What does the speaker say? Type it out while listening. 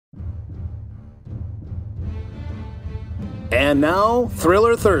And now,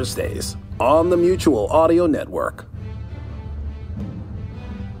 Thriller Thursdays on the Mutual Audio Network.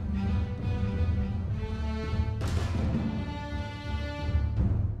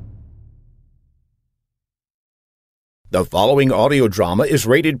 The following audio drama is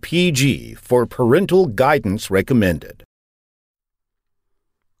rated PG for parental guidance recommended.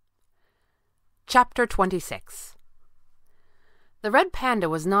 Chapter 26. The Red Panda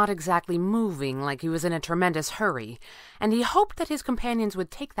was not exactly moving like he was in a tremendous hurry, and he hoped that his companions would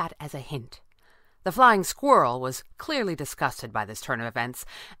take that as a hint. The flying squirrel was clearly disgusted by this turn of events,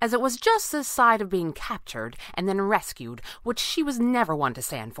 as it was just this side of being captured and then rescued, which she was never one to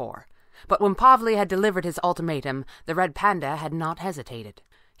stand for. But when Pavli had delivered his ultimatum, the Red Panda had not hesitated.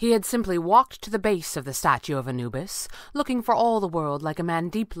 He had simply walked to the base of the statue of Anubis, looking for all the world like a man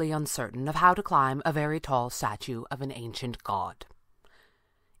deeply uncertain of how to climb a very tall statue of an ancient god.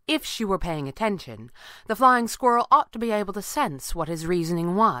 If she were paying attention, the flying squirrel ought to be able to sense what his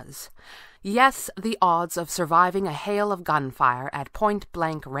reasoning was. Yes, the odds of surviving a hail of gunfire at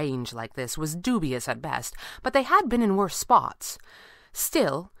point-blank range like this was dubious at best, but they had been in worse spots.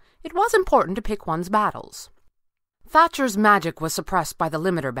 Still, it was important to pick one's battles. Thatcher's magic was suppressed by the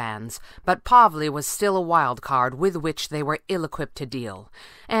limiter bands, but Pavli was still a wild card with which they were ill-equipped to deal,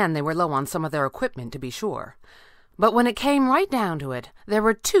 and they were low on some of their equipment, to be sure. But when it came right down to it, there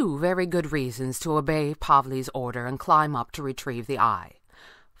were two very good reasons to obey Pavli's order and climb up to retrieve the eye.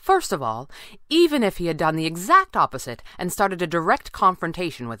 First of all, even if he had done the exact opposite and started a direct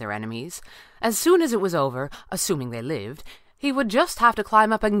confrontation with their enemies, as soon as it was over, assuming they lived, he would just have to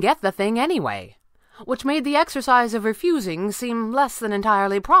climb up and get the thing anyway, which made the exercise of refusing seem less than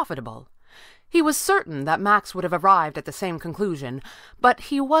entirely profitable. He was certain that Max would have arrived at the same conclusion, but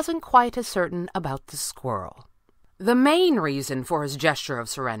he wasn't quite as certain about the squirrel. The main reason for his gesture of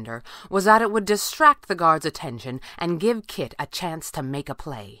surrender was that it would distract the guard's attention and give Kit a chance to make a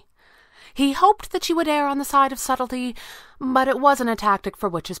play. He hoped that she would err on the side of subtlety, but it wasn't a tactic for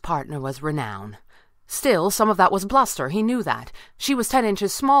which his partner was renowned. Still, some of that was bluster, he knew that. She was 10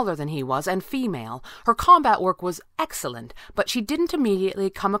 inches smaller than he was, and female. Her combat work was excellent, but she didn't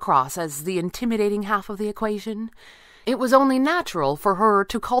immediately come across as the intimidating half of the equation. It was only natural for her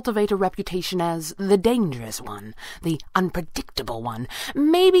to cultivate a reputation as the dangerous one, the unpredictable one,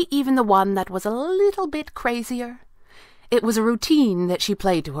 maybe even the one that was a little bit crazier. It was a routine that she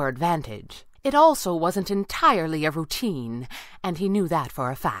played to her advantage. It also wasn't entirely a routine, and he knew that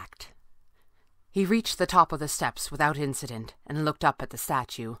for a fact. He reached the top of the steps without incident and looked up at the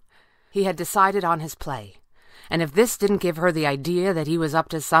statue. He had decided on his play, and if this didn't give her the idea that he was up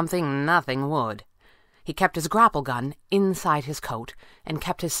to something, nothing would. He kept his grapple gun inside his coat and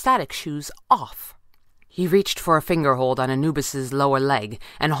kept his static shoes off. He reached for a fingerhold on Anubis's lower leg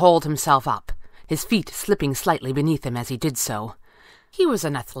and hauled himself up, his feet slipping slightly beneath him as he did so. He was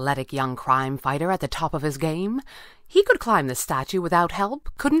an athletic young crime fighter at the top of his game. He could climb the statue without help,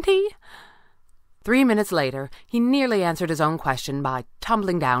 couldn't he? 3 minutes later, he nearly answered his own question by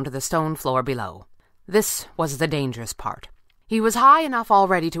tumbling down to the stone floor below. This was the dangerous part. He was high enough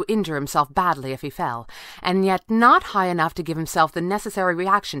already to injure himself badly if he fell, and yet not high enough to give himself the necessary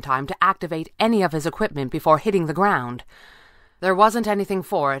reaction time to activate any of his equipment before hitting the ground. There wasn't anything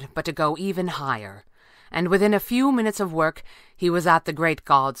for it but to go even higher, and within a few minutes of work he was at the great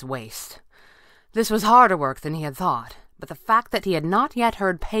god's waist. This was harder work than he had thought, but the fact that he had not yet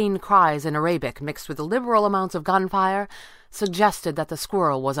heard pained cries in Arabic mixed with liberal amounts of gunfire suggested that the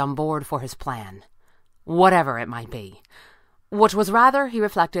squirrel was on board for his plan, whatever it might be. Which was rather, he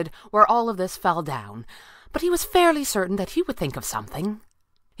reflected, where all of this fell down, but he was fairly certain that he would think of something.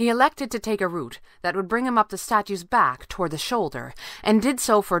 He elected to take a route that would bring him up the statue's back toward the shoulder, and did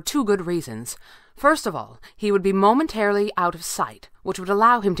so for two good reasons. First of all, he would be momentarily out of sight, which would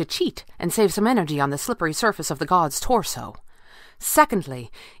allow him to cheat and save some energy on the slippery surface of the god's torso. Secondly,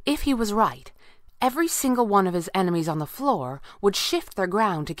 if he was right, every single one of his enemies on the floor would shift their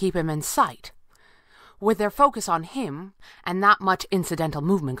ground to keep him in sight. With their focus on him, and that much incidental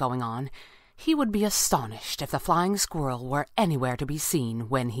movement going on, he would be astonished if the flying squirrel were anywhere to be seen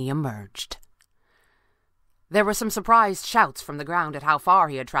when he emerged. There were some surprised shouts from the ground at how far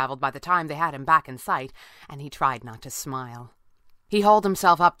he had traveled by the time they had him back in sight, and he tried not to smile. He hauled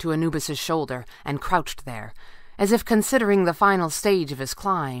himself up to Anubis's shoulder and crouched there, as if considering the final stage of his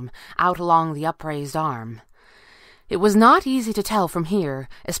climb, out along the upraised arm. It was not easy to tell from here,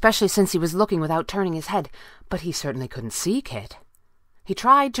 especially since he was looking without turning his head, but he certainly couldn't see Kit. He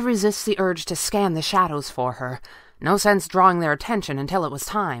tried to resist the urge to scan the shadows for her. No sense drawing their attention until it was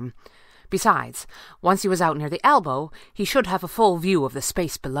time. Besides, once he was out near the elbow, he should have a full view of the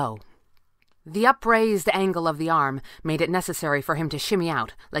space below. The upraised angle of the arm made it necessary for him to shimmy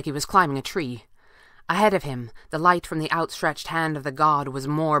out like he was climbing a tree. Ahead of him, the light from the outstretched hand of the god was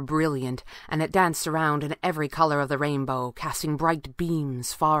more brilliant, and it danced around in every color of the rainbow, casting bright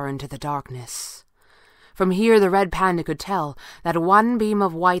beams far into the darkness. From here the Red Panda could tell that one beam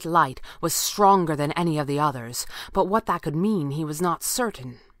of white light was stronger than any of the others, but what that could mean he was not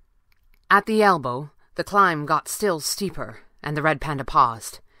certain. At the elbow, the climb got still steeper, and the Red Panda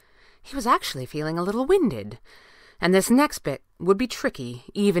paused. He was actually feeling a little winded, and this next bit would be tricky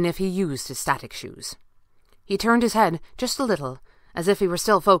even if he used his static shoes. He turned his head just a little, as if he were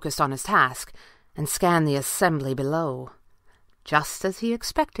still focused on his task, and scanned the assembly below. Just as he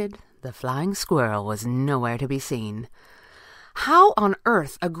expected, the flying squirrel was nowhere to be seen. How on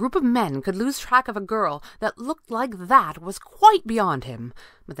earth a group of men could lose track of a girl that looked like that was quite beyond him,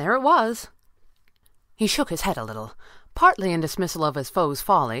 but there it was. He shook his head a little, partly in dismissal of his foe's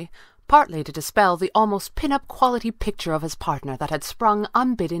folly, partly to dispel the almost pin-up quality picture of his partner that had sprung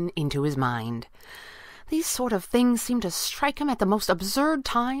unbidden into his mind. These sort of things seemed to strike him at the most absurd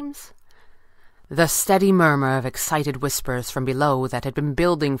times. The steady murmur of excited whispers from below that had been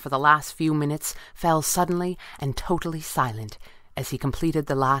building for the last few minutes fell suddenly and totally silent as he completed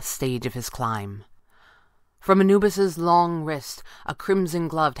the last stage of his climb. From Anubis's long wrist, a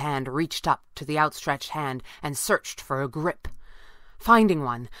crimson-gloved hand reached up to the outstretched hand and searched for a grip. Finding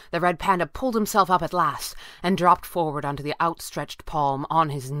one, the Red Panda pulled himself up at last and dropped forward onto the outstretched palm on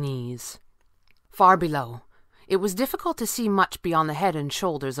his knees. Far below, it was difficult to see much beyond the head and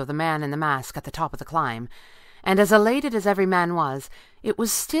shoulders of the man in the mask at the top of the climb, and as elated as every man was, it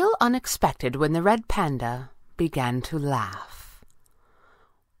was still unexpected when the Red Panda began to laugh.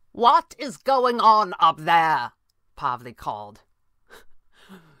 "What is going on up there?" Pavli called.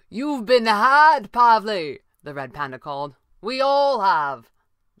 "You've been had, Pavli," the Red Panda called. "We all have.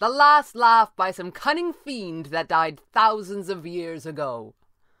 The last laugh by some cunning fiend that died thousands of years ago."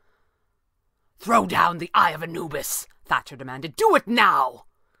 "Throw down the Eye of Anubis," Thatcher demanded. "Do it now!"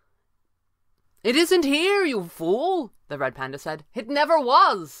 "It isn't here, you fool," the Red Panda said. "It never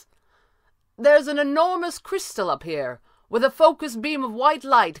was. There's an enormous crystal up here, with a focused beam of white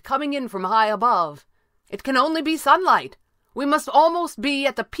light coming in from high above. It can only be sunlight. We must almost be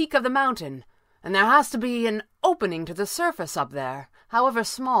at the peak of the mountain, and there has to be an opening to the surface up there, however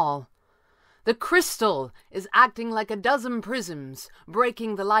small. The crystal is acting like a dozen prisms,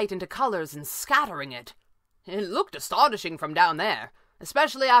 breaking the light into colors and scattering it. It looked astonishing from down there,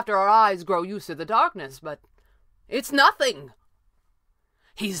 especially after our eyes grow used to the darkness, but it's nothing."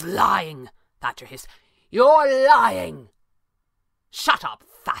 "He's lying," Thatcher hissed. "You're lying." "Shut up,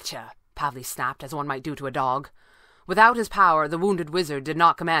 Thatcher," Pavli snapped, as one might do to a dog. Without his power, the wounded wizard did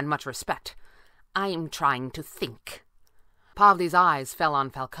not command much respect. "I'm trying to think." Pavli's eyes fell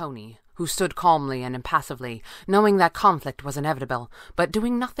on Falcone, who stood calmly and impassively, knowing that conflict was inevitable, but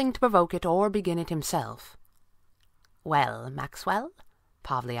doing nothing to provoke it or begin it himself. "Well, Maxwell,"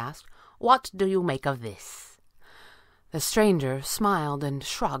 Pavli asked, "what do you make of this?" The stranger smiled and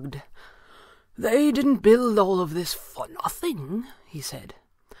shrugged. "They didn't build all of this for nothing," he said.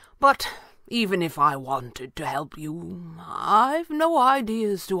 "But even if I wanted to help you, I've no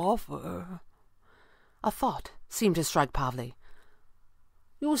ideas to offer." A thought seemed to strike Pavli.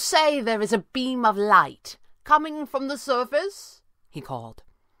 "You say there is a beam of light coming from the surface?" he called.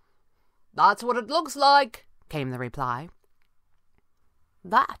 "That's what it looks like," came the reply.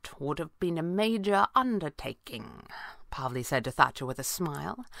 "That would have been a major undertaking," Pavli said to Thatcher with a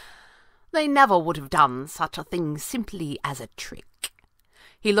smile. "They never would have done such a thing simply as a trick."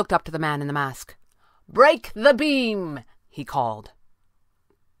 He looked up to the man in the mask. "Break the beam!" he called.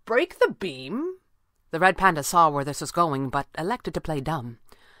 "Break the beam?" The Red Panda saw where this was going, but elected to play dumb.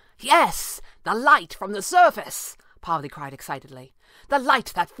 "Yes, the light from the surface!" Pavli cried excitedly. "The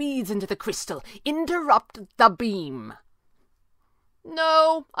light that feeds into the crystal. Interrupt the beam."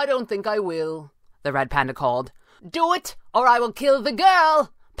 "No, I don't think I will," the Red Panda called. "Do it, or I will kill the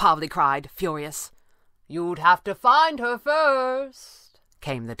girl!" Pavli cried, furious. "You'd have to find her first,"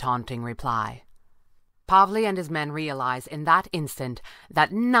 came the taunting reply. Pavli and his men realized in that instant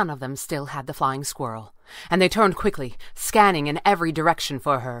that none of them still had the flying squirrel, and they turned quickly, scanning in every direction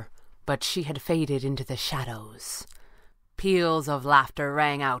for her, but she had faded into the shadows. Peals of laughter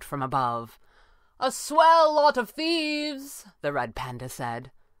rang out from above. "A swell lot of thieves," the Red Panda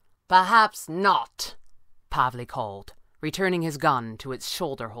said. "Perhaps not," Pavli called, returning his gun to its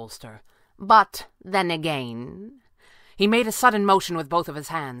shoulder holster. "But then again—" He made a sudden motion with both of his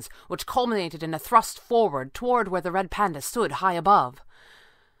hands, which culminated in a thrust forward toward where the Red Panda stood high above.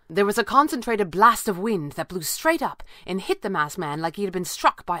 There was a concentrated blast of wind that blew straight up and hit the masked man like he had been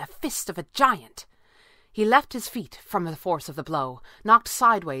struck by a fist of a giant. He left his feet from the force of the blow, knocked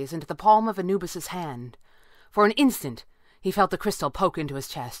sideways into the palm of Anubis's hand. For an instant, he felt the crystal poke into his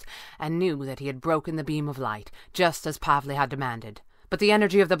chest, and knew that he had broken the beam of light, just as Pavli had demanded. But the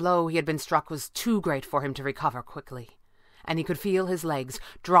energy of the blow he had been struck was too great for him to recover quickly, and he could feel his legs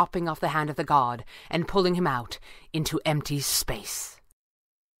dropping off the hand of the god and pulling him out into empty space.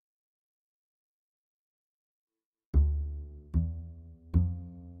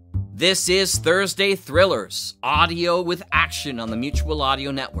 This is Thursday Thrillers, audio with action on the Mutual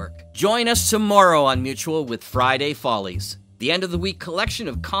Audio Network. Join us tomorrow on Mutual with Friday Follies, the end-of-the-week collection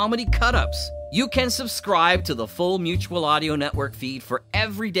of comedy cut-ups. You can subscribe to the full Mutual Audio Network feed for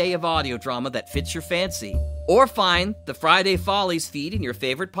every day of audio drama that fits your fancy. Or find the Friday Follies feed in your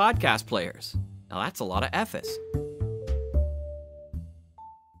favorite podcast players. Now that's a lot of F's.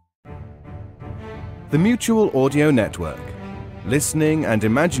 The Mutual Audio Network. Listening and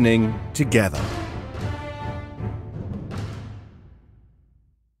imagining together.